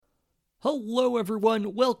Hello,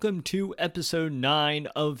 everyone. Welcome to episode 9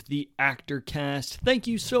 of the ActorCast. Thank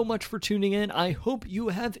you so much for tuning in. I hope you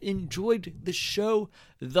have enjoyed the show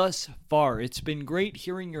thus far. It's been great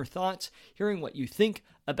hearing your thoughts, hearing what you think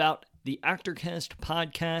about the ActorCast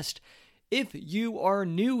podcast. If you are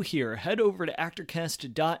new here, head over to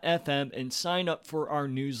actorcast.fm and sign up for our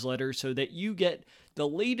newsletter so that you get the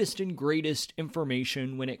latest and greatest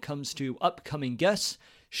information when it comes to upcoming guests,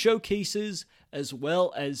 showcases, as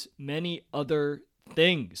well as many other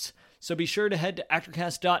things. So be sure to head to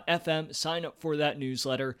actorcast.fm, sign up for that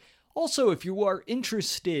newsletter. Also, if you are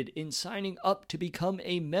interested in signing up to become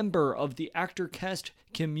a member of the ActorCast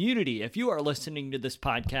community, if you are listening to this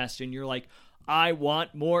podcast and you're like, I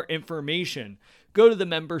want more information, go to the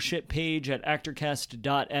membership page at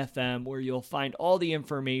actorcast.fm where you'll find all the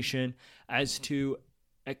information as to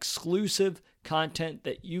exclusive content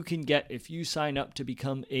that you can get if you sign up to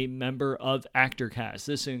become a member of ActorCast.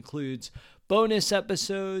 This includes bonus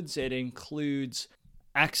episodes, it includes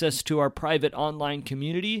access to our private online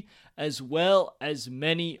community, as well as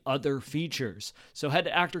many other features. So head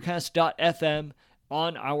to actorcast.fm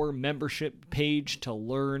on our membership page to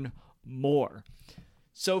learn more.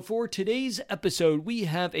 So for today's episode, we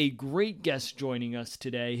have a great guest joining us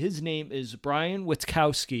today. His name is Brian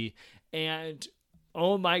Witkowski, and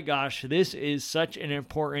oh my gosh, this is such an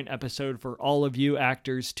important episode for all of you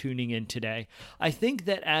actors tuning in today. I think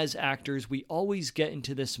that as actors, we always get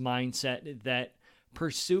into this mindset that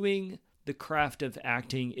pursuing the craft of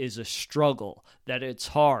acting is a struggle, that it's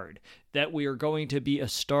hard, that we are going to be a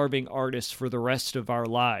starving artist for the rest of our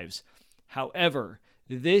lives. However,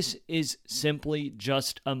 this is simply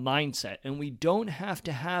just a mindset, and we don't have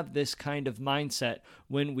to have this kind of mindset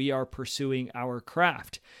when we are pursuing our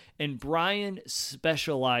craft. And Brian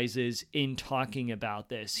specializes in talking about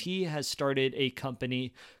this. He has started a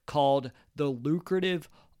company called The Lucrative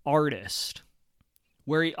Artist,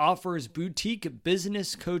 where he offers boutique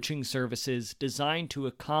business coaching services designed to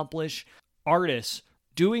accomplish artists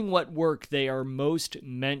doing what work they are most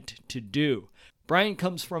meant to do. Brian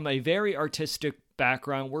comes from a very artistic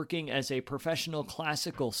background, working as a professional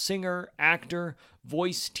classical singer, actor,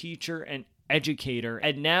 voice teacher, and educator.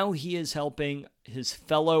 And now he is helping his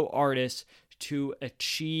fellow artists to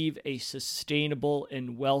achieve a sustainable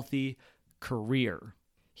and wealthy career.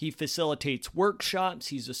 He facilitates workshops,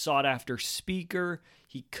 he's a sought-after speaker,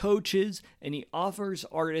 he coaches, and he offers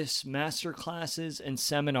artists masterclasses and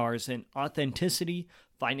seminars in authenticity,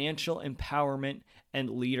 financial empowerment,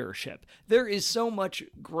 and leadership. There is so much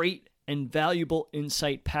great and valuable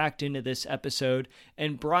insight packed into this episode,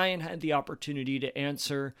 and Brian had the opportunity to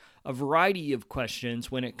answer a variety of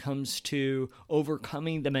questions when it comes to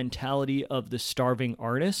overcoming the mentality of the starving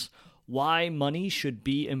artist, why money should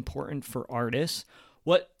be important for artists,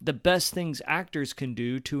 what the best things actors can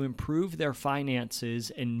do to improve their finances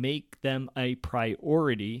and make them a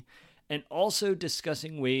priority, and also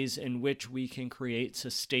discussing ways in which we can create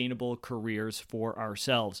sustainable careers for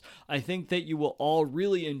ourselves. I think that you will all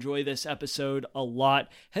really enjoy this episode a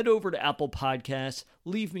lot. Head over to Apple Podcasts,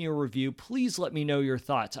 leave me a review. Please let me know your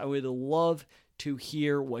thoughts. I would love to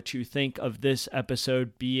hear what you think of this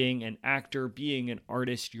episode, being an actor, being an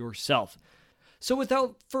artist yourself. So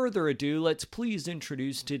without further ado, let's please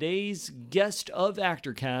introduce today's guest of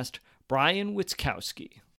ActorCast, Brian Witkowski.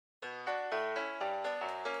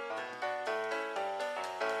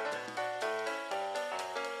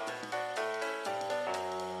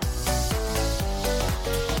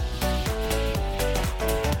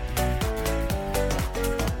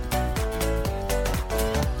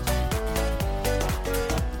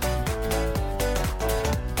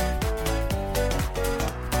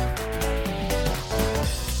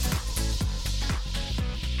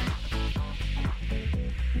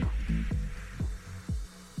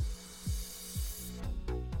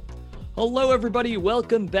 Hello, everybody.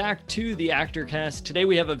 Welcome back to the ActorCast. Today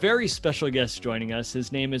we have a very special guest joining us.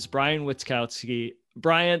 His name is Brian Witkowski.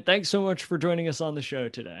 Brian, thanks so much for joining us on the show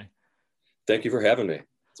today. Thank you for having me.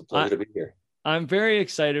 It's a pleasure to be here. I'm very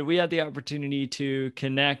excited. We had the opportunity to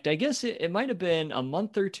connect. I guess it might have been a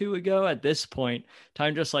month or two ago at this point.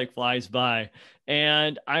 Time just like flies by.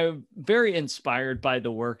 And I'm very inspired by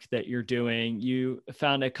the work that you're doing. You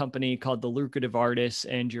found a company called The Lucrative Artist,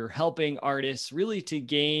 and you're helping artists really to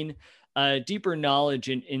gain a deeper knowledge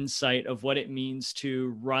and insight of what it means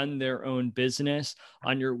to run their own business.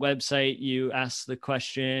 On your website, you ask the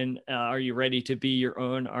question, are you ready to be your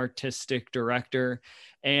own artistic director?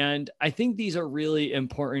 And I think these are really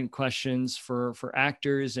important questions for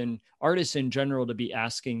actors and artists in general to be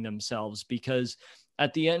asking themselves, because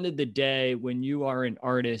at the end of the day, when you are an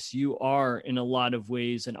artist, you are in a lot of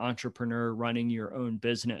ways an entrepreneur running your own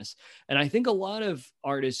business. And I think a lot of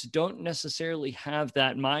artists don't necessarily have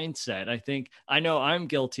that mindset. I know I'm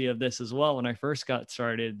guilty of this as well. When I first got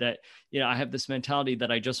started, that, I have this mentality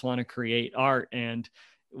that I just want to create art and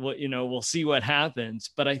we'll see what happens.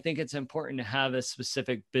 But I think it's important to have a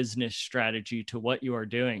specific business strategy to what you are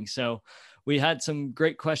doing. So we had some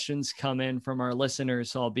great questions come in from our listeners,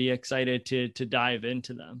 so I'll be excited to dive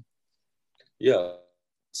into them. Yeah.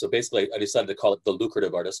 So basically, I decided to call it the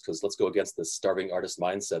lucrative artist because let's go against this starving artist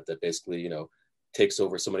mindset that basically, takes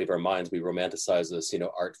over so many of our minds. We romanticize this,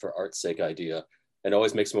 art for art's sake idea. And it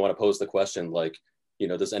always makes me want to pose the question, like,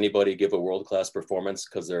 does anybody give a world-class performance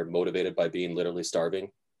because they're motivated by being literally starving,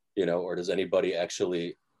 or does anybody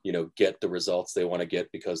actually, get the results they want to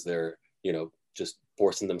get because they're, just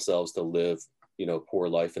forcing themselves to live, poor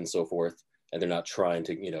life and so forth, and they're not trying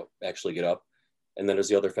to, actually get up. And then there's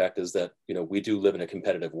the other fact is that, we do live in a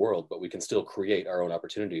competitive world, but we can still create our own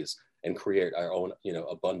opportunities and create our own,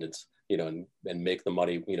 abundance, and make the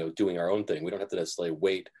money, doing our own thing. We don't have to necessarily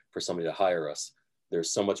wait for somebody to hire us.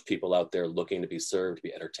 There's so much people out there looking to be served, to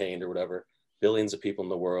be entertained or whatever, billions of people in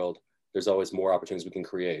the world. There's always more opportunities we can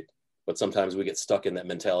create. But sometimes we get stuck in that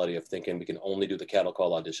mentality of thinking we can only do the cattle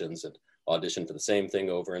call auditions and audition for the same thing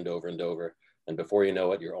over and over and over. And before you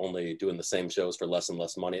know it, you're only doing the same shows for less and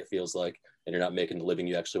less money, it feels like, and you're not making the living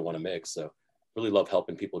you actually want to make. So really love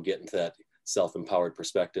helping people get into that self-empowered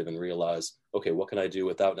perspective and realize, okay, what can I do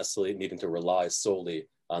without necessarily needing to rely solely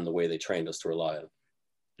on the way they trained us to rely on?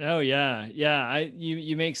 Oh yeah. Yeah.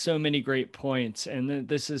 You make so many great points. And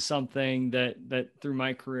this is something that through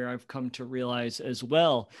my career, I've come to realize as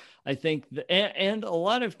well. I think and a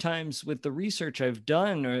lot of times with the research I've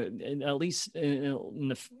done, or at least in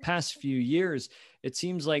the past few years, it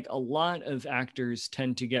seems like a lot of actors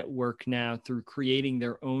tend to get work now through creating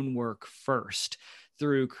their own work first,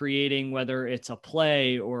 through creating, whether it's a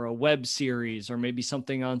play or a web series or maybe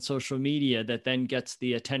something on social media that then gets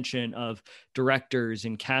the attention of directors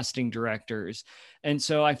and casting directors. And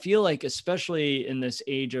so I feel like, especially in this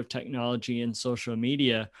age of technology and social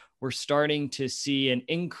media, we're starting to see an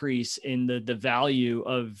increase in the value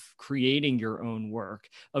of creating your own work,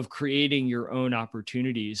 of creating your own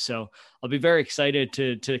opportunities. So I'll be very excited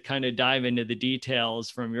to kind of dive into the details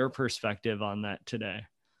from your perspective on that today.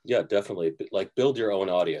 Yeah, definitely. Like build your own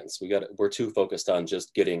audience. We're too focused on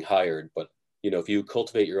just getting hired, but if you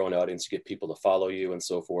cultivate your own audience, you get people to follow you and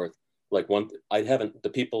so forth. Like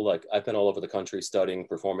the people, like I've been all over the country studying,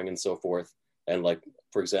 performing and so forth. And like,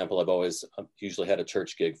 for example, I've always usually had a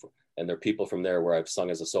church gig and there are people from there where I've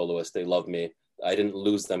sung as a soloist. They love me. I didn't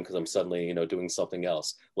lose them because I'm suddenly, doing something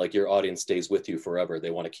else. Like your audience stays with you forever.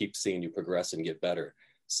 They want to keep seeing you progress and get better.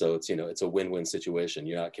 So it's, it's a win-win situation.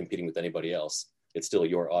 You're not competing with anybody else. It's still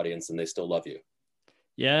your audience and they still love you.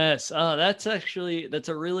 Yes. That's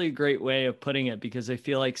a really great way of putting it, because I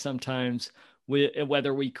feel like sometimes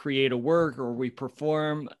whether we create a work or we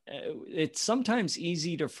perform, it's sometimes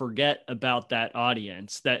easy to forget about that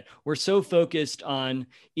audience, that we're so focused on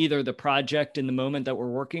either the project in the moment that we're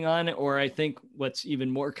working on, or I think what's even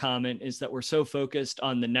more common is that we're so focused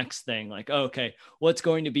on the next thing, like, oh, okay, what's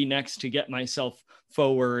going to be next to get myself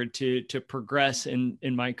forward to progress in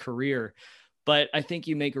my career. But I think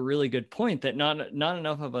you make a really good point that not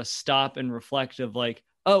enough of us stop and reflect of like,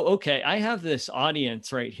 oh, okay, I have this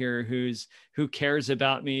audience right here who cares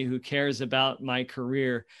about me, who cares about my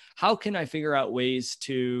career. How can I figure out ways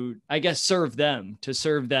to, I guess, serve them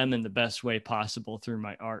in the best way possible through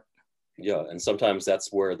my art? Yeah. And sometimes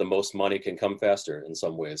that's where the most money can come faster in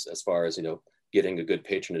some ways, as far as, getting a good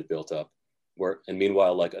patronage built up. And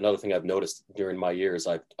meanwhile, like another thing I've noticed during my years,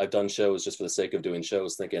 I've done shows just for the sake of doing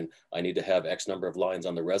shows, thinking I need to have X number of lines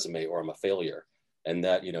on the resume or I'm a failure. And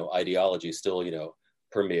that, ideology still,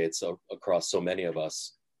 permeates across so many of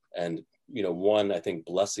us. And, one, I think,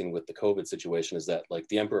 blessing with the COVID situation is that like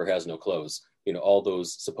the emperor has no clothes, all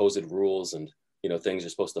those supposed rules and, things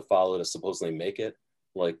you're supposed to follow to supposedly make it,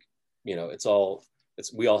 like,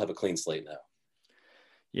 we all have a clean slate now.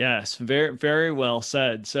 Yes, very, very well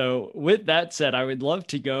said. So with that said, I would love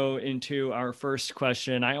to go into our first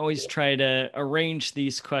question. I always try to arrange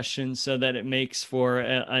these questions so that it makes for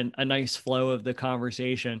a nice flow of the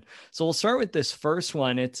conversation. So we'll start with this first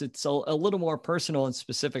one. It's a little more personal and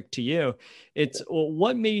specific to you. It's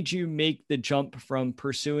what made you make the jump from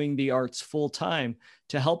pursuing the arts full time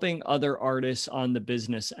to helping other artists on the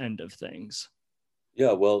business end of things?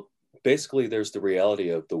 Yeah, well, basically there's the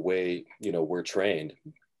reality of the way, we're trained.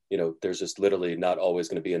 There's just literally not always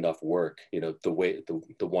going to be enough work. The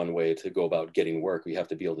one way to go about getting work, we have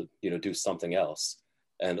to be able to, do something else.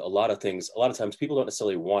 And a lot of times people don't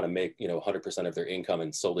necessarily want to make, 100% of their income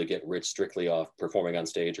and solely get rich strictly off performing on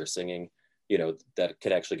stage or singing. That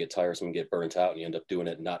could actually get tiresome and get burnt out, and you end up doing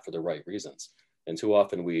it not for the right reasons. And too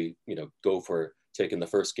often we, go for taking the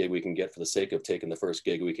first gig we can get for the sake of taking the first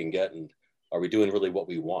gig we can get. And are we doing really what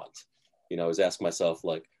we want? I was asking myself,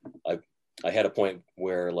 like, I had a point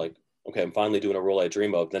where, like, okay, I'm finally doing a role I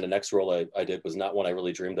dream of. Then the next role I did was not one I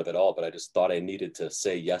really dreamed of at all, but I just thought I needed to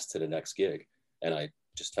say yes to the next gig. And I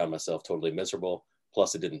just found myself totally miserable.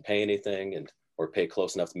 Plus it didn't pay anything or pay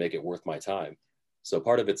close enough to make it worth my time. So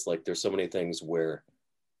part of it's like, there's so many things where,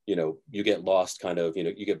 you get lost kind of,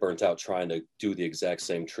 you get burnt out trying to do the exact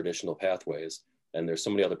same traditional pathways. And there's so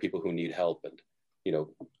many other people who need help. And,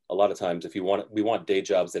 a lot of times we want day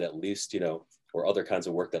jobs that at least, or other kinds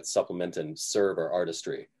of work that supplement and serve our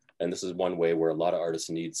artistry. And this is one way where a lot of artists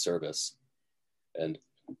need service. And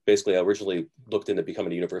basically, I originally looked into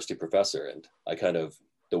becoming a university professor, and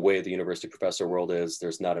the way the university professor world is,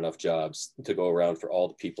 there's not enough jobs to go around for all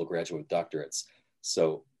the people graduating with doctorates.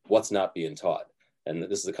 So what's not being taught? And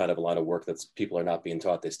this is the kind of a line of work that people are not being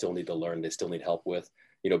taught. They still need to learn. They still need help with.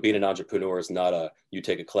 Being an entrepreneur is not you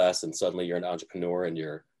take a class and suddenly you're an entrepreneur and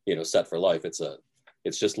you're, set for life.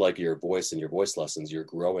 It's just like your voice and your voice lessons. You're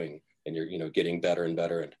growing and you're, getting better and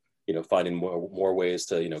better, and, finding more ways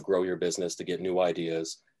to, grow your business, to get new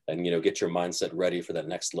ideas and, get your mindset ready for that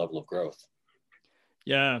next level of growth.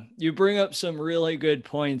 Yeah, you bring up some really good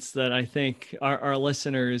points that I think our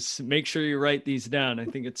listeners, make sure you write these down. I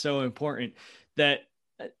think it's so important that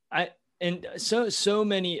so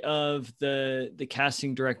many of the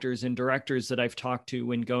casting directors and directors that I've talked to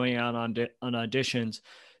when going out on auditions,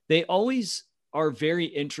 they always are very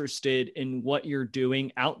interested in what you're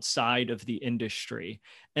doing outside of the industry.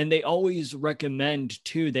 And they always recommend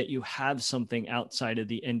too that you have something outside of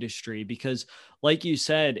the industry, because like you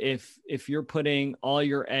said, if you're putting all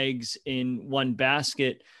your eggs in one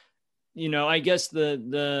basket, I guess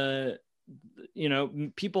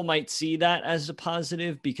people might see that as a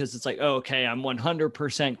positive because it's like, oh, okay, I'm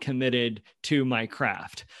 100% committed to my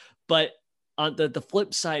craft. But on the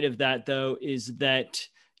flip side of that, though, is that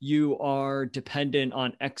you are dependent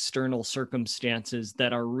on external circumstances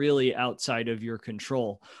that are really outside of your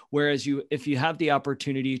control. Whereas if you have the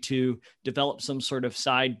opportunity to develop some sort of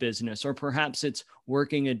side business, or perhaps it's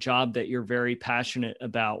working a job that you're very passionate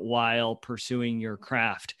about while pursuing your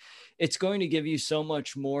craft, it's going to give you so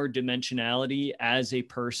much more dimensionality as a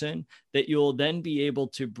person that you'll then be able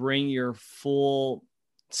to bring your full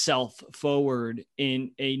self forward in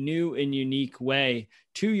a new and unique way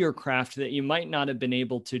to your craft that you might not have been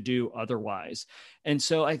able to do otherwise. And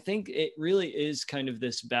so I think it really is kind of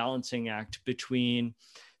this balancing act between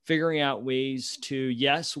figuring out ways to,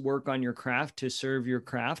 yes, work on your craft to serve your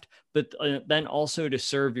craft, but then also to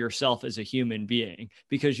serve yourself as a human being,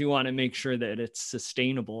 because you want to make sure that it's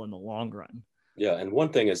sustainable in the long run. Yeah. And one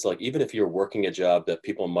thing is, like, even if you're working a job that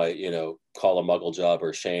people might, call a muggle job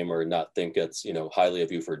or shame or not think it's, highly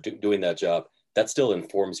of you for doing that job, that still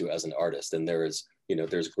informs you as an artist. And there's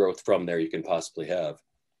growth from there you can possibly have.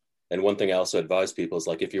 And one thing I also advise people is,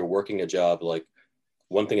 like, if you're working a job, like,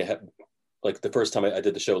 one thing like the first time I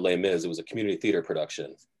did the show Les Mis, it was a community theater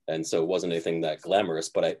production. And so it wasn't anything that glamorous,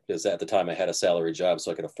 but because at the time I had a salary job,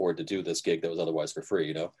 so I could afford to do this gig that was otherwise for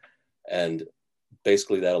free, and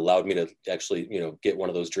basically that allowed me to actually, get one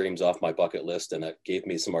of those dreams off my bucket list. And that gave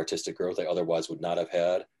me some artistic growth I otherwise would not have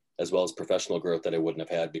had, as well as professional growth that I wouldn't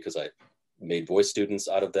have had, because I made voice students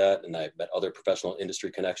out of that. And I met other professional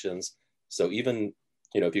industry connections. So even,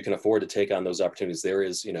 if you can afford to take on those opportunities, there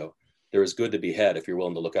is good to be had if you're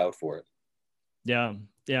willing to look out for it. Yeah.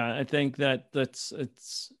 Yeah. I think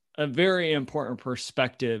it's a very important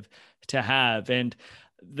perspective to have. And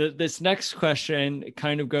this next question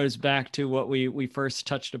kind of goes back to what we first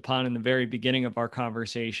touched upon in the very beginning of our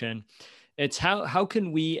conversation. It's how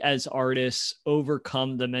can we as artists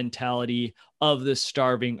overcome the mentality of the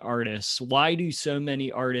starving artists? Why do so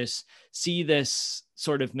many artists see this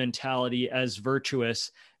sort of mentality as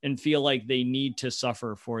virtuous and feel like they need to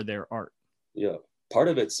suffer for their art? Yeah. Part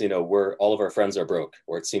of it's, where all of our friends are broke,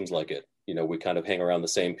 or it seems like it. We kind of hang around the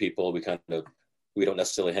same people. We don't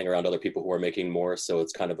necessarily hang around other people who are making more. So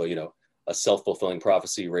it's kind of a self-fulfilling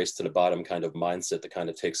prophecy, race to the bottom kind of mindset that kind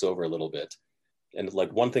of takes over a little bit. And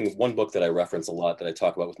like one book that I reference a lot that I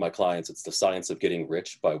talk about with my clients, it's The Science of Getting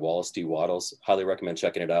Rich by Wallace D. Wattles. Highly recommend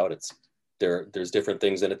checking it out. There's different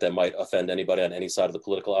things in it that might offend anybody on any side of the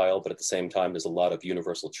political aisle, but at the same time, there's a lot of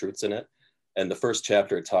universal truths in it. And the first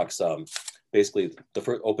chapter, it talks, basically the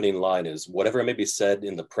first opening line is, whatever may be said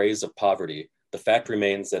in the praise of poverty, the fact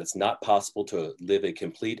remains that it's not possible to live a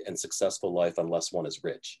complete and successful life unless one is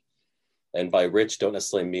rich. And by rich, don't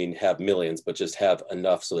necessarily mean have millions, but just have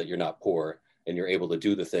enough so that you're not poor and you're able to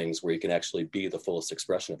do the things where you can actually be the fullest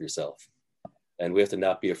expression of yourself. And we have to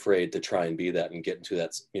not be afraid to try and be that and get into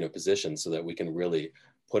that, position so that we can really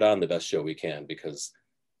put on the best show we can. Because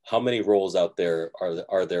how many roles out there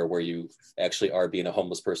are there where you actually are being a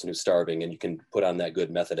homeless person who's starving and you can put on that good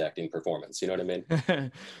method acting performance? You know what I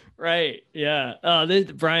mean? Right. Yeah.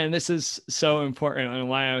 Brian, this is so important and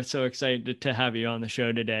why I was so excited to have you on the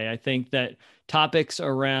show today. I think that topics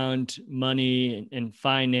around money and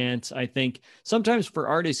finance, I think sometimes for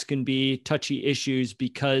artists can be touchy issues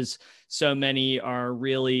because so many are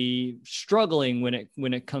really struggling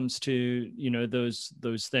when it comes to,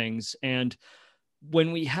 those things. And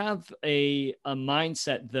when we have a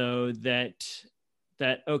mindset though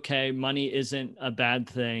that okay, money isn't a bad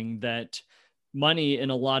thing, that money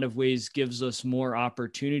in a lot of ways gives us more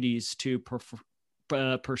opportunities to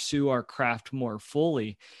pursue our craft more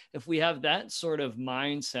fully. If we have that sort of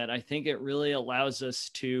mindset, I think it really allows us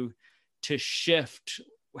to shift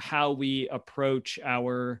how we approach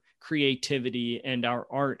our creativity and our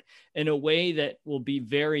art in a way that will be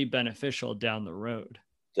very beneficial down the road.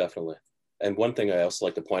 Definitely. And one thing I also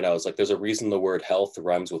like to point out is like, there's a reason the word health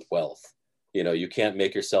rhymes with wealth. You can't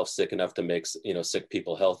make yourself sick enough to make, sick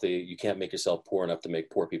people healthy. You can't make yourself poor enough to make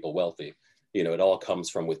poor people wealthy. It all comes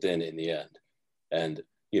from within in the end. And,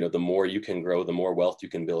 the more you can grow, the more wealth you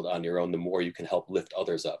can build on your own, the more you can help lift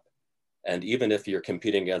others up. And even if you're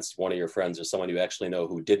competing against one of your friends or someone you actually know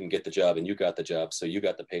who didn't get the job and you got the job, so you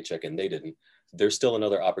got the paycheck and they didn't, there's still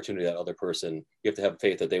another opportunity. That other person, you have to have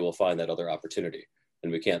faith that they will find that other opportunity.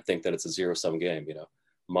 And we can't think that it's a zero-sum game.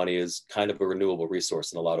 Money is kind of a renewable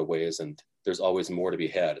resource in a lot of ways, and there's always more to be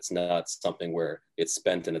had. It's not something where it's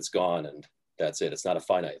spent and it's gone and that's it. It's not a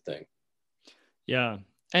finite thing. Yeah.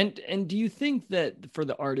 And do you think that for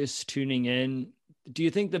the artists tuning in, do you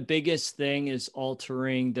think the biggest thing is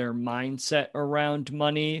altering their mindset around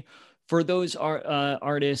money? For those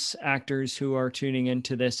artists, actors who are tuning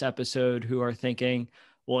into this episode who are thinking,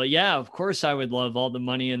 well, yeah, of course I would love all the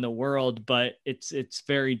money in the world, but it's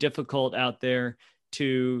very difficult out there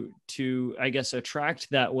to I guess attract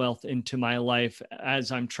that wealth into my life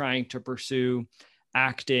as I'm trying to pursue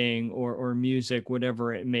acting or music,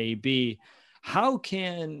 whatever it may be. How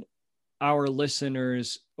can our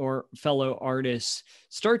listeners or fellow artists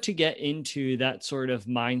start to get into that sort of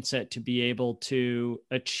mindset to be able to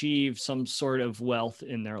achieve some sort of wealth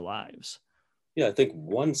in their lives? Yeah, I think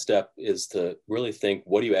one step is to really think,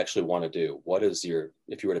 what do you actually want to do? What is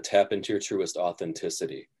if you were to tap into your truest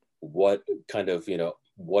authenticity, what kind of,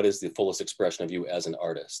 what is the fullest expression of you as an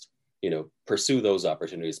artist? Pursue those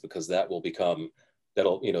opportunities, because that'll,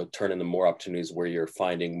 turn into more opportunities where you're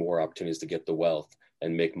finding more opportunities to get the wealth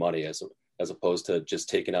and make money as opposed to just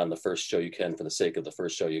taking on the first show you can for the sake of the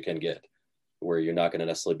first show you can get, where you're not going to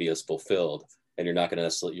necessarily be as fulfilled and you're going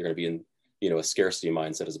to be in, a scarcity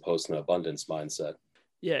mindset as opposed to an abundance mindset.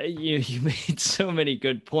 Yeah, you made so many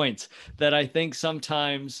good points that I think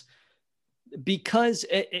sometimes, because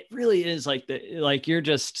it really is like you're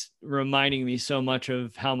just reminding me so much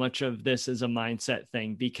of how much of this is a mindset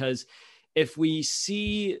thing. Because if we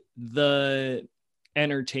see the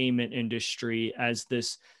entertainment industry as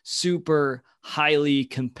this super highly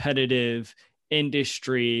competitive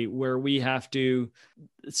industry where we have to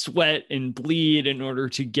sweat and bleed in order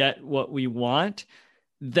to get what we want,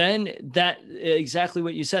 then that exactly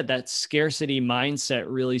what you said, that scarcity mindset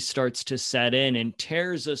really starts to set in and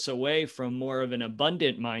tears us away from more of an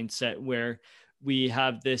abundant mindset where we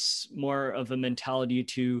have this more of a mentality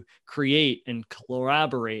to create and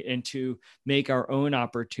collaborate and to make our own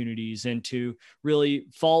opportunities and to really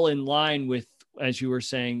fall in line with, as you were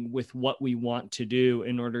saying, with what we want to do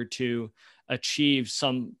in order to achieve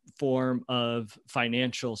some form of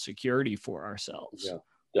financial security for ourselves. Yeah,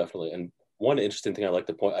 definitely. And one interesting thing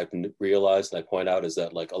I've realized and I point out is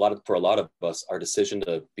that for a lot of us, our decision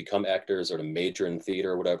to become actors or to major in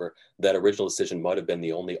theater or whatever, that original decision might have been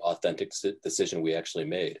the only authentic decision we actually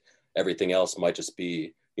made. Everything else might just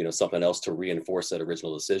be, something else to reinforce that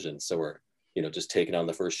original decision. So we're, just taking on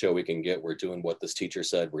the first show we can get. We're doing what this teacher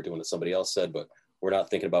said. We're doing what somebody else said, but we're not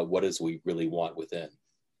thinking about what is we really want within.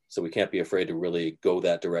 So we can't be afraid to really go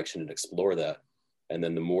that direction and explore that. And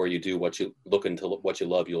then the more you do what you look into what you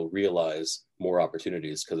love, you'll realize more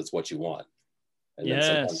opportunities because it's what you want. And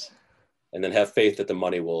yes. Then have faith that the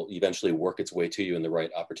money will eventually work its way to you in the right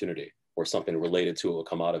opportunity, or something related to it will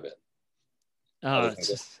come out of it.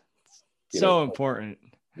 It's so important.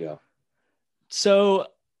 Yeah. So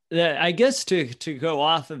I guess to go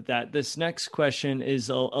off of that, this next question is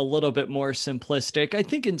a little bit more simplistic. I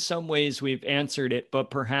think in some ways we've answered it, but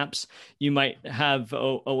perhaps you might have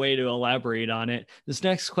a way to elaborate on it. This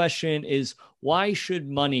next question is, why should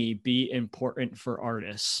money be important for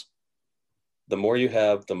artists? The more you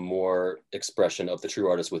have, the more expression of the true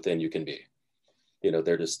artist within you can be.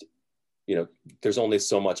 They're just, there's only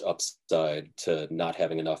so much upside to not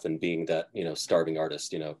having enough and being that, starving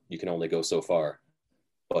artist. You can only go so far.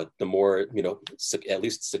 But the more, at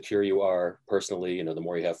least secure you are personally, the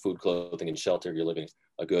more you have food, clothing, and shelter, you're living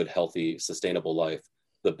a good, healthy, sustainable life,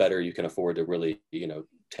 the better you can afford to really,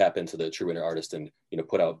 tap into the true inner artist and,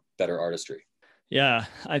 put out better artistry. Yeah,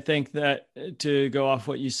 I think that to go off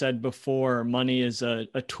what you said before, money is a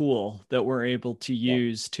tool that we're able to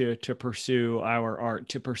use to pursue our art,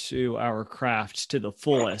 to pursue our craft to the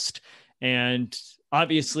fullest. And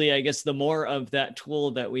obviously, I guess the more of that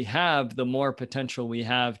tool that we have, the more potential we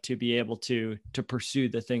have to be able to pursue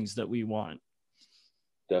the things that we want.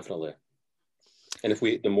 Definitely. And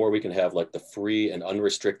the more we can have like the free and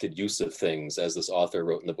unrestricted use of things, as this author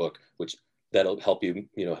wrote in the book, which that'll help you,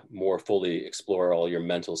 more fully explore all your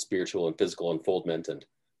mental, spiritual, and physical unfoldment, and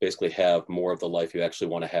basically have more of the life you actually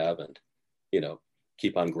want to have, and,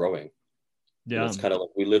 keep on growing. Yeah. It's kind of like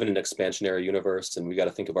we live in an expansionary universe, and we got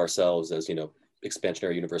to think of ourselves as,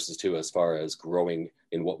 expansionary universes too, as far as growing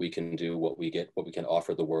in what we can do, what we can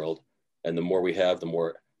offer the world. And the more we have, the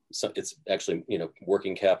more it's actually,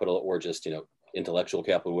 working capital or just, intellectual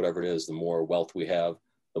capital, whatever it is, the more wealth we have,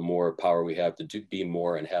 the more power we have to be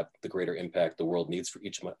more and have the greater impact the world needs for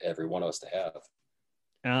every one of us to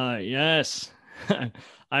have. Yes.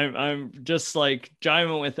 I'm just like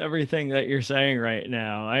jiving with everything that you're saying right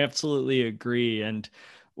now. I absolutely agree. And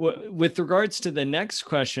with regards to the next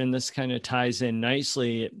question, this kind of ties in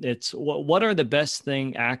nicely. It's what are the best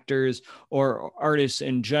thing actors or artists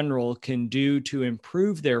in general can do to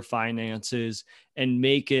improve their finances and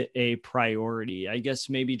make it a priority? I guess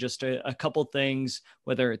maybe just a couple things,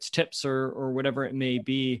 whether it's tips or whatever it may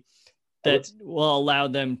be, that will allow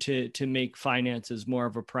them to make finances more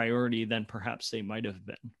of a priority than perhaps they might have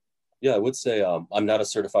been. Yeah, I would say I'm not a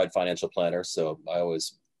certified financial planner, so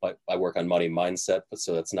I work on money mindset, but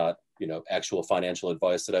so that's not, actual financial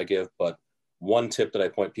advice that I give. But one tip that I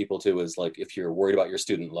point people to is, like, if you're worried about your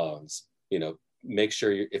student loans, make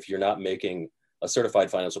sure if you're not making, a certified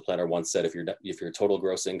financial planner once said, if your total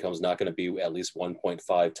gross income is not going to be at least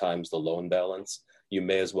 1.5 times the loan balance, you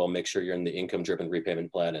may as well make sure you're in the income driven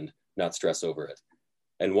repayment plan and not stress over it.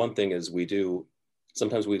 And one thing is,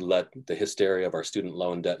 sometimes we let the hysteria of our student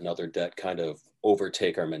loan debt and other debt kind of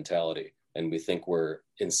overtake our mentality. And we think we're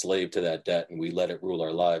enslaved to that debt and we let it rule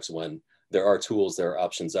our lives, when there are tools, there are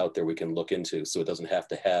options out there we can look into, so it doesn't have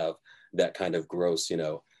to have that kind of gross,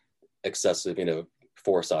 excessive,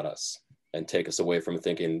 force on us and take us away from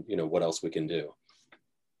thinking, what else we can do.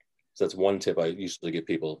 So that's one tip I usually give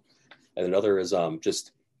people. And another is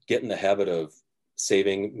just get in the habit of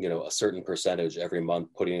saving, a certain percentage every month,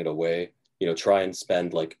 putting it away. Try and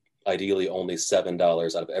spend, like, ideally only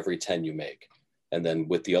 $7 out of every 10 you make. And then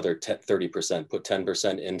with the other 30%, put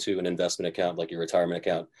 10% into an investment account, like your retirement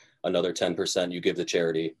account. Another 10% you give to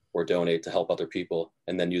charity or donate to help other people.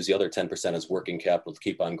 And then use the other 10% as working capital to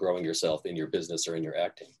keep on growing yourself in your business or in your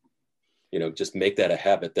acting. Just make that a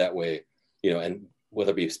habit that way, and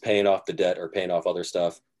whether it be paying off the debt or paying off other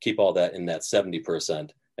stuff, keep all that in that 70%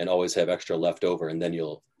 and always have extra left over. And then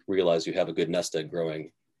you'll realize you have a good nest egg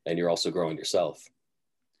growing, and you're also growing yourself.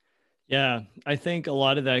 Yeah, I think a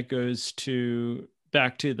lot of that goes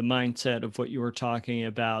back to the mindset of what you were talking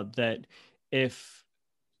about, that if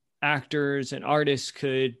actors and artists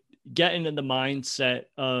could get into the mindset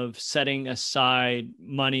of setting aside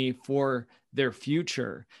money for their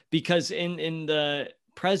future, because in the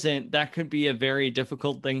present, that could be a very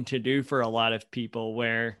difficult thing to do for a lot of people,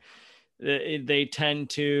 where they tend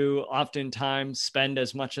to oftentimes spend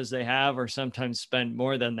as much as they have, or sometimes spend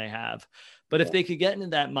more than they have. But if they could get into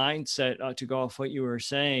that mindset, to go off what you were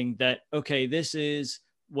saying, that, okay, this is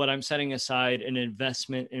what I'm setting aside, an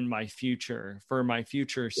investment in my future, for my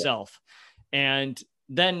future self. And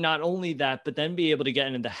then not only that, but then be able to get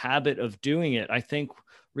into the habit of doing it. I think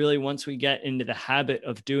really once we get into the habit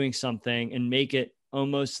of doing something and make it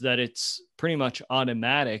almost that it's pretty much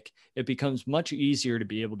automatic, it becomes much easier to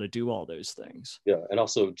be able to do all those things. Yeah. And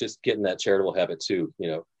also just getting that charitable habit too.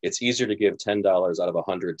 It's easier to give $10 out of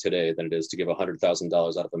 100 today than it is to give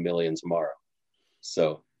 $100,000 out of 1,000,000 tomorrow.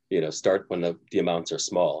 So, start when the amounts are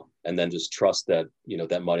small, and then just trust that,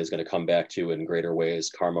 that money is going to come back to you in greater ways.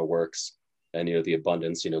 Karma works, and, the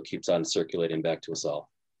abundance, keeps on circulating back to us all.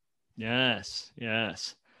 Yes.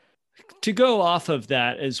 Yes. To go off of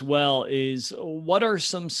that as well, is what are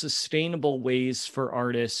some sustainable ways for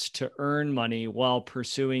artists to earn money while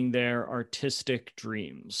pursuing their artistic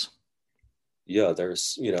dreams? Yeah,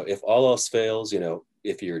 there's, if all else fails,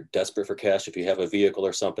 if you're desperate for cash, if you have a vehicle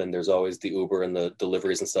or something, there's always the Uber and the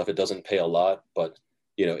deliveries and stuff. It doesn't pay a lot, but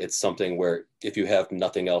it's something where if you have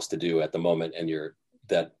nothing else to do at the moment and you're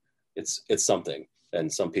that it's something.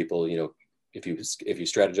 And some people, if you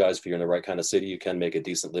strategize, if you're in the right kind of city, you can make a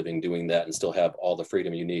decent living doing that and still have all the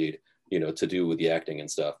freedom you need, to do with the acting and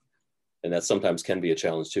stuff. And that sometimes can be a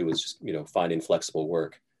challenge too, is just, finding flexible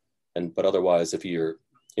work. But otherwise, if you're,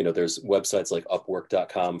 there's websites like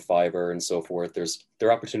upwork.com, Fiverr, and so forth. There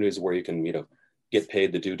are opportunities where you can, get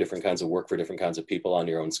paid to do different kinds of work for different kinds of people on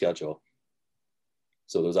your own schedule.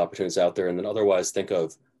 So those opportunities out there. And then otherwise think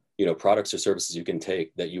of, products or services you can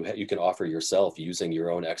take that you can offer yourself using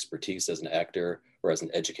your own expertise as an actor or as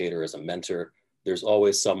an educator, as a mentor. There's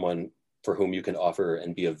always someone for whom you can offer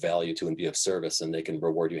and be of value to and be of service, and they can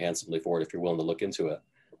reward you handsomely for it if you're willing to look into it.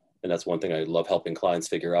 And that's one thing I love helping clients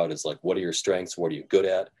figure out is like, what are your strengths? What are you good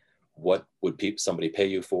at? What would somebody pay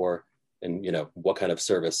you for? And, what kind of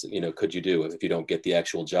service, could you do if you don't get the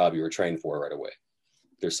actual job you were trained for right away?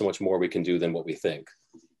 There's so much more we can do than what we think.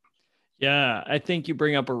 Yeah, I think you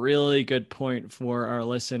bring up a really good point for our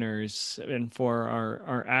listeners and for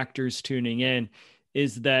our actors tuning in,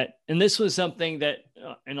 is that, and this was something that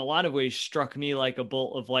in a lot of ways struck me like a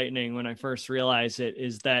bolt of lightning when I first realized it,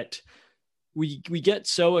 is that we get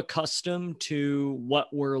so accustomed to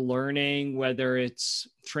what we're learning, whether it's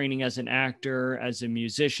training as an actor, as a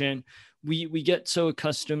musician. We get so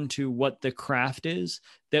accustomed to what the craft is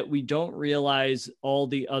that we don't realize all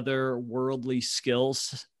the other worldly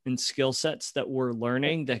skills and skill sets that we're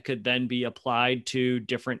learning that could then be applied to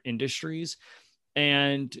different industries.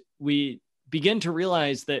 And we begin to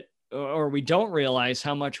realize that, or we don't realize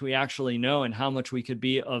how much we actually know and how much we could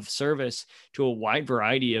be of service to a wide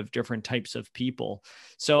variety of different types of people.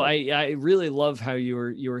 So I really love how you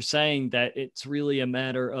were saying that it's really a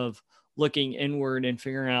matter of looking inward and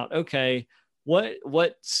figuring out, okay,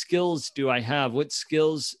 what skills do I have? What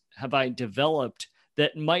skills have I developed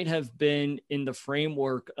that might have been in the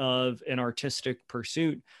framework of an artistic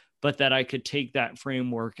pursuit, but that I could take that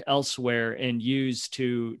framework elsewhere and use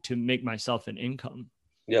to make myself an income?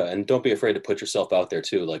 Yeah, and don't be afraid to put yourself out there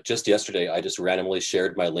too. Like just yesterday, I just randomly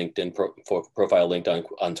shared my LinkedIn profile linked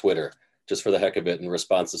on Twitter just for the heck of it in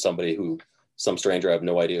response to some stranger, I have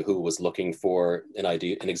no idea who, was looking for an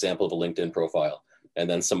example of a LinkedIn profile. And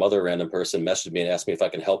then some other random person messaged me and asked me if I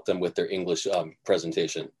can help them with their English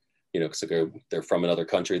presentation. Because they're from another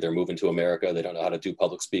country, they're moving to America, they don't know how to do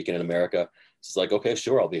public speaking in America. It's like, okay,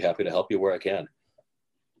 sure, I'll be happy to help you where I can.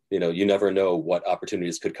 You never know what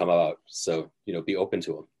opportunities could come out. So, be open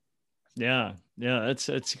to them. Yeah.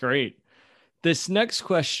 That's great. This next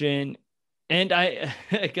question, and I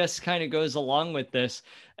guess kind of goes along with this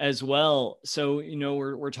as well. So,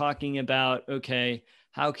 we're talking about, okay,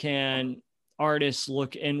 how can artists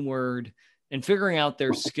look inward and figuring out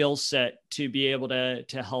their skill set to be able to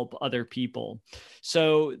help other people.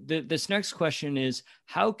 So this next question is,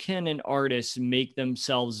 how can an artist make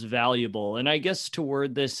themselves valuable? And I guess to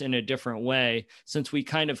word this in a different way, since we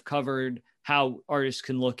kind of covered how artists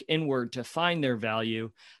can look inward to find their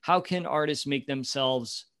value, how can artists make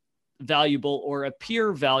themselves valuable or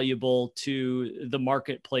appear valuable to the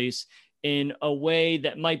marketplace in a way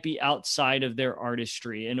that might be outside of their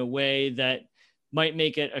artistry, in a way that might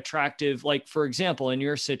make it attractive? Like, for example, in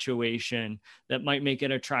your situation, that might make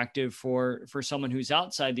it attractive for someone who's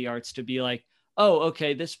outside the arts to be like, oh,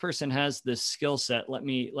 okay, this person has this skill set. Let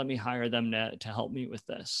me hire them to help me with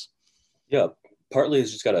this. Yeah, partly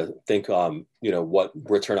is just got to think, what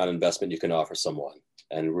return on investment you can offer someone.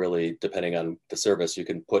 And really, depending on the service, you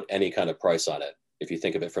can put any kind of price on it. If you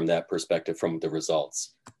think of it from that perspective, from the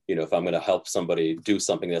results, if I'm going to help somebody do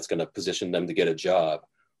something that's going to position them to get a job,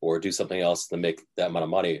 or do something else to make that amount of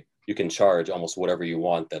money, you can charge almost whatever you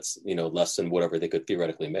want that's, less than whatever they could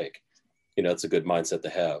theoretically make. It's a good mindset to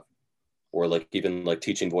have. Or like even like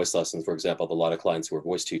teaching voice lessons, for example, I have a lot of clients who are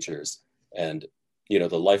voice teachers, and,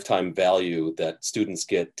 the lifetime value that students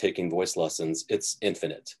get taking voice lessons, it's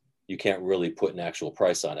infinite. You can't really put an actual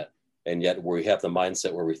price on it. And yet we have the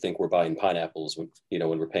mindset where we think we're buying pineapples when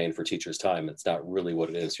we're paying for teachers' time. It's not really what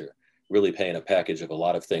it is. You're really paying a package of a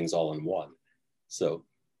lot of things all in one. So,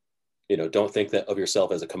 don't think that of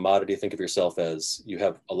yourself as a commodity. Think of yourself as you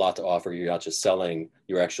have a lot to offer. You're not just selling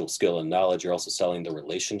your actual skill and knowledge. You're also selling the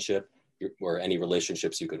relationship, or any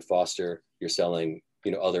relationships you could foster. You're selling,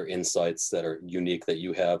 other insights that are unique that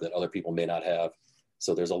you have that other people may not have.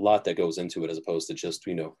 So there's a lot that goes into it as opposed to just,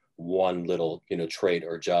 one little, trade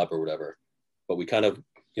or job or whatever. But we kind of,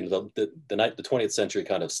 the 20th century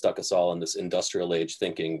kind of stuck us all in this industrial age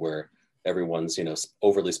thinking where everyone's,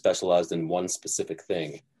 overly specialized in one specific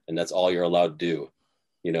thing, and that's all you're allowed to do.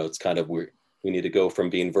 It's kind of, we need to go from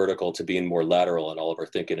being vertical to being more lateral in all of our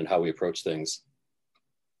thinking and how we approach things.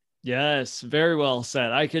 Yes, very well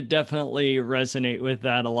said. I could definitely resonate with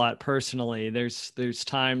that a lot personally. There's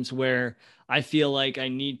times where I feel like I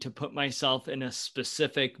need to put myself in a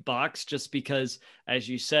specific box just because, as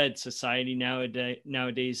you said, society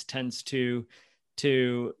nowadays tends to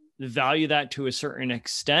value that to a certain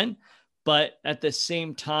extent. But at the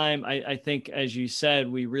same time, I think, as you said,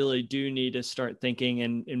 we really do need to start thinking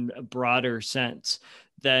in a broader sense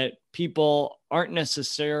that people aren't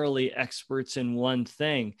necessarily experts in one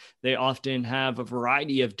thing. They often have a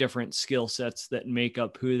variety of different skill sets that make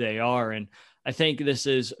up who they are. And I think this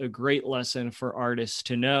is a great lesson for artists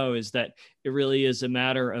to know, is that it really is a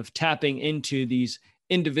matter of tapping into these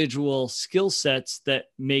individual skill sets that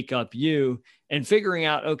make up you and figuring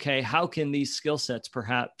out, okay, how can these skill sets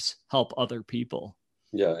perhaps help other people?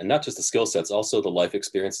 Yeah. And not just the skill sets, also the life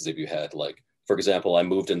experiences that you had. Like, for example, I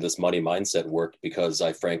moved in this money mindset work because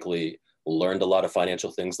I frankly learned a lot of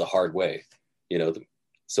financial things the hard way.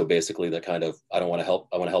 So basically that kind of, I want to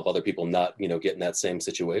help other people not, get in that same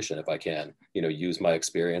situation if I can, use my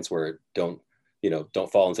experience where don't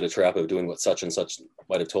fall into the trap of doing what such and such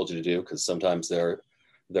might have told you to do. Because sometimes there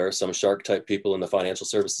are some shark type people in the financial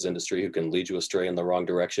services industry who can lead you astray in the wrong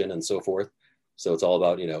direction and so forth. So it's all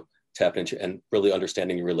about, tapping into and really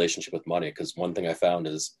understanding your relationship with money. Because one thing I found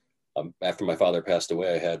is after my father passed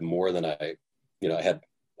away, I had more than I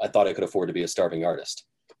thought I could afford to be a starving artist.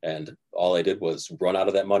 And all I did was run out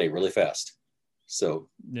of that money really fast. So,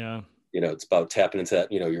 yeah, it's about tapping into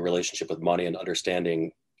that, your relationship with money and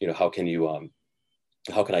understanding, how can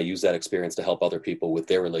I use that experience to help other people with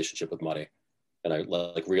their relationship with money? And I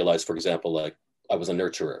realized, for example, I was a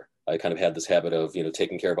nurturer. I kind of had this habit of,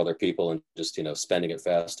 taking care of other people and just, spending it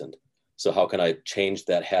fast. And so how can I change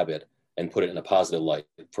that habit and put it in a positive light?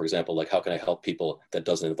 For example, how can I help people that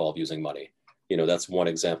doesn't involve using money? That's one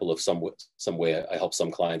example of some way I help some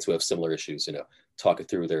clients who have similar issues, talk it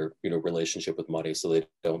through their, relationship with money so they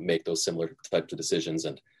don't make those similar types of decisions.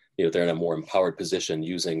 And, they're in a more empowered position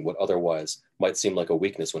using what otherwise might seem like a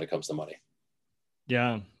weakness when it comes to money.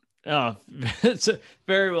 Yeah. Oh, it's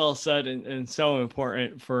very well said and so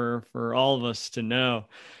important for all of us to know.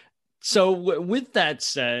 So with that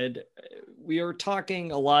said, we are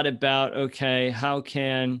talking a lot about, okay, how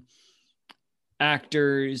can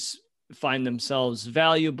actors find themselves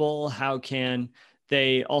valuable? How can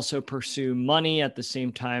they also pursue money at the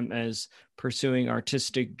same time as pursuing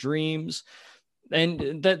artistic dreams?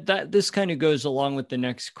 And that this kind of goes along with the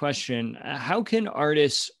next question. How can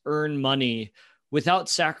artists earn money without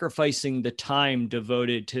sacrificing the time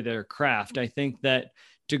devoted to their craft? I think that,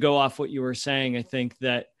 to go off what you were saying, I think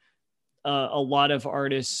that a lot of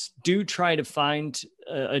artists do try to find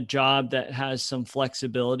a job that has some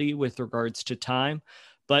flexibility with regards to time.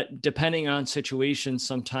 But depending on situations,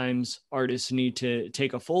 sometimes artists need to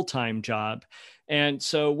take a full-time job. And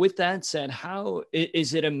so with that said, how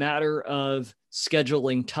is it a matter of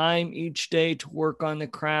scheduling time each day to work on the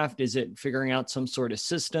craft? Is it figuring out some sort of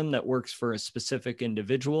system that works for a specific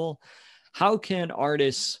individual? How can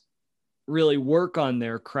artists really work on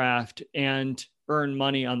their craft and earn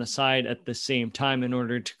money on the side at the same time in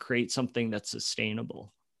order to create something that's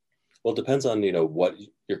sustainable? Well, it depends on, what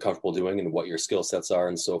you're comfortable doing and what your skill sets are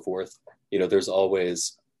and so forth.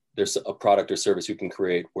 There's a product or service you can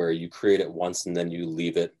create where you create it once and then you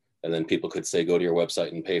leave it. And then people could say, go to your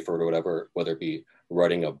website and pay for it or whatever, whether it be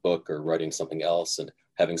writing a book or writing something else and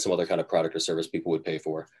having some other kind of product or service people would pay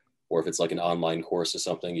for. Or if it's like an online course or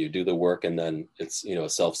something, you do the work and then it's,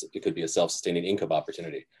 it could be a self-sustaining income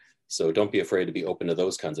opportunity. So don't be afraid to be open to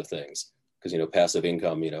those kinds of things. Because, passive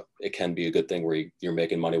income, it can be a good thing where you're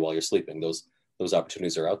making money while you're sleeping. Those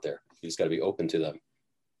opportunities are out there. You just got to be open to them.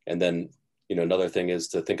 And then, another thing is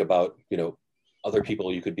to think about, other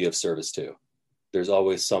people you could be of service to. There's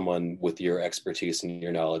always someone with your expertise and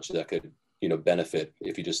your knowledge that could, benefit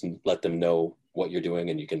if you just let them know what you're doing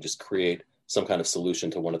and you can just create some kind of solution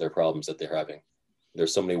to one of their problems that they're having.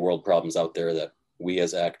 There's so many world problems out there that we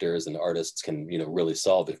as actors and artists can, really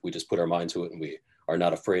solve if we just put our mind to it and we are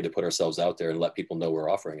not afraid to put ourselves out there and let people know we're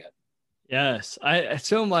offering it. Yes, I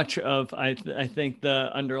so much of I think the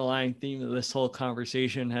underlying theme of this whole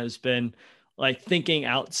conversation has been thinking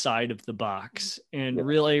outside of the box and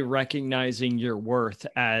really recognizing your worth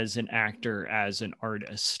as an actor, as an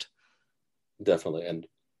artist. Definitely. And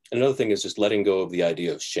Another thing is just letting go of the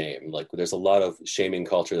idea of shame. Like there's a lot of shaming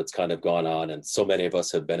culture that's kind of gone on. And so many of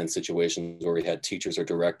us have been in situations where we had teachers or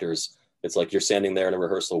directors. It's like you're standing there in a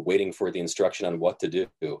rehearsal waiting for the instruction on what to do.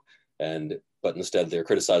 But instead they're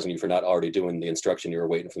criticizing you for not already doing the instruction you were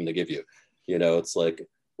waiting for them to give you. It's like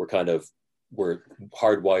we're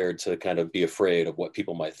hardwired to kind of be afraid of what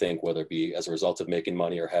people might think, whether it be as a result of making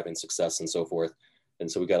money or having success and so forth.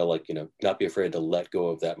 And so we got to not be afraid to let go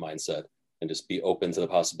of that mindset and just be open to the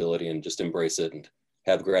possibility and just embrace it and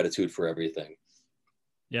have gratitude for everything.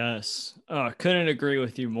 Yes. Couldn't agree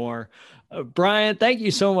with you more. Brian, thank you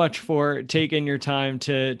so much for taking your time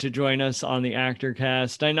to join us on the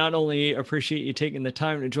ActorCast. I not only appreciate you taking the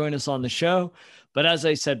time to join us on the show, but as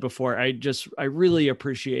I said before, I really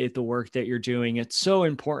appreciate the work that you're doing. It's so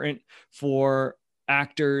important for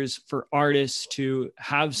actors, for artists to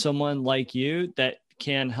have someone like you that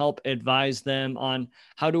can help advise them on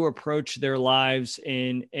how to approach their lives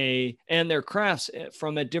and their crafts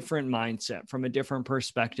from a different mindset, from a different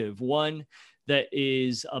perspective, one that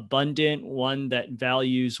is abundant, one that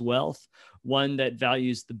values wealth, one that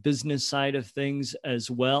values the business side of things as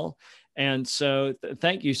well. And so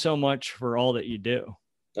thank you so much for all that you do.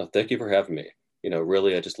 Oh, thank you for having me.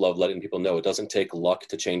 Really, I just love letting people know it doesn't take luck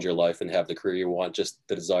to change your life and have the career you want, just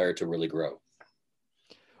the desire to really grow.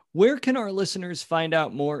 Where can our listeners find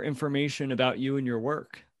out more information about you and your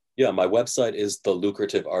work? Yeah, my website is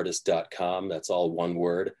thelucrativeartist.com. That's all one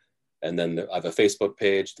word. And then I have a Facebook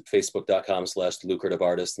page,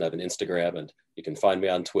 facebook.com/lucrativeartist, and I have an Instagram, and you can find me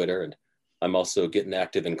on Twitter. And I'm also getting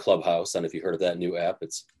active in Clubhouse. And if you heard of that new app,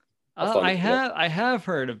 it's I have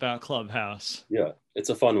heard about Clubhouse. Yeah, it's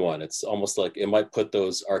a fun one. It's almost like it might put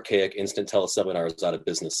those archaic instant teleseminars out of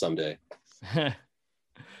business someday.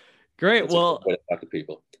 Great. That's a good way to talk to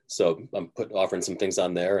people. So I'm offering some things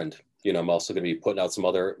on there, and I'm also going to be putting out some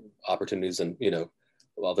other opportunities and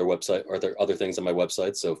other website or other things on my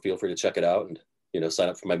website. So feel free to check it out and sign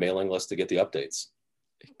up for my mailing list to get the updates.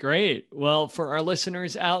 Great. Well, for our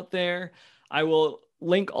listeners out there, I will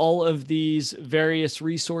link all of these various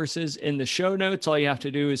resources in the show notes. All you have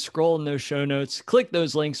to do is scroll in those show notes, click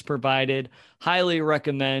those links provided. Highly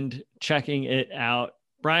recommend checking it out.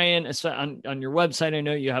 Brian, on your website, I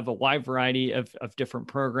know you have a wide variety of different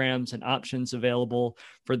programs and options available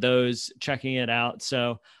for those checking it out.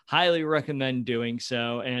 So highly recommend doing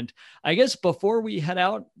so. And I guess before we head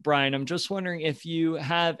out, Brian, I'm just wondering if you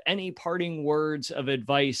have any parting words of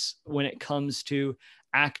advice when it comes to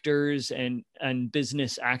actors and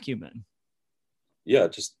business acumen. Yeah,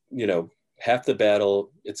 just, half the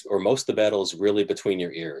battle, most of the battle is really between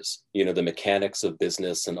your ears. The mechanics of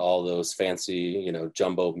business and all those fancy,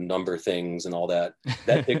 jumbo number things and all that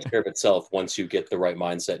takes care of itself once you get the right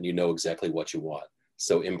mindset and you know exactly what you want.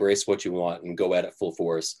 So embrace what you want and go at it full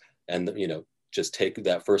force. And, just take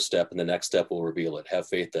that first step and the next step will reveal it. Have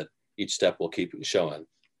faith that each step will keep showing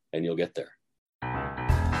and you'll get there.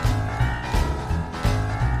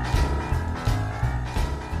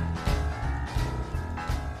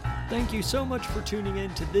 Thank you so much for tuning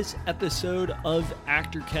in to this episode of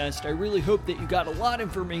ActorCast. I really hope that you got a lot of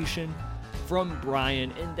information from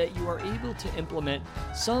Brian and that you are able to implement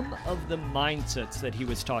some of the mindsets that he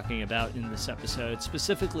was talking about in this episode,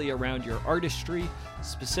 specifically around your artistry,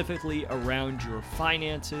 specifically around your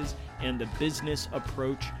finances, and the business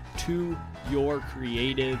approach to your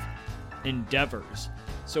creative endeavors.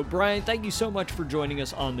 So, Brian, thank you so much for joining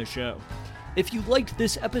us on the show. If you liked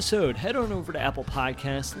this episode, head on over to Apple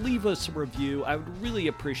Podcasts, leave us a review. I would really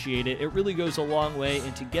appreciate it. It really goes a long way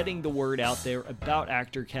into getting the word out there about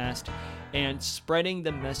ActorCast and spreading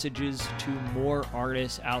the messages to more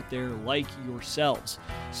artists out there like yourselves.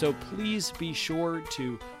 So please be sure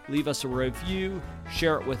to leave us a review,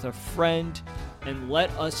 share it with a friend, and let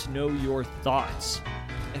us know your thoughts.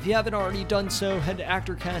 If you haven't already done so, head to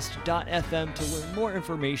actorcast.fm to learn more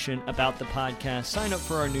information about the podcast, sign up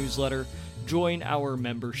for our newsletter, join our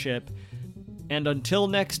membership, and until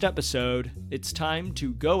next episode, it's time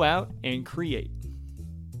to go out and create.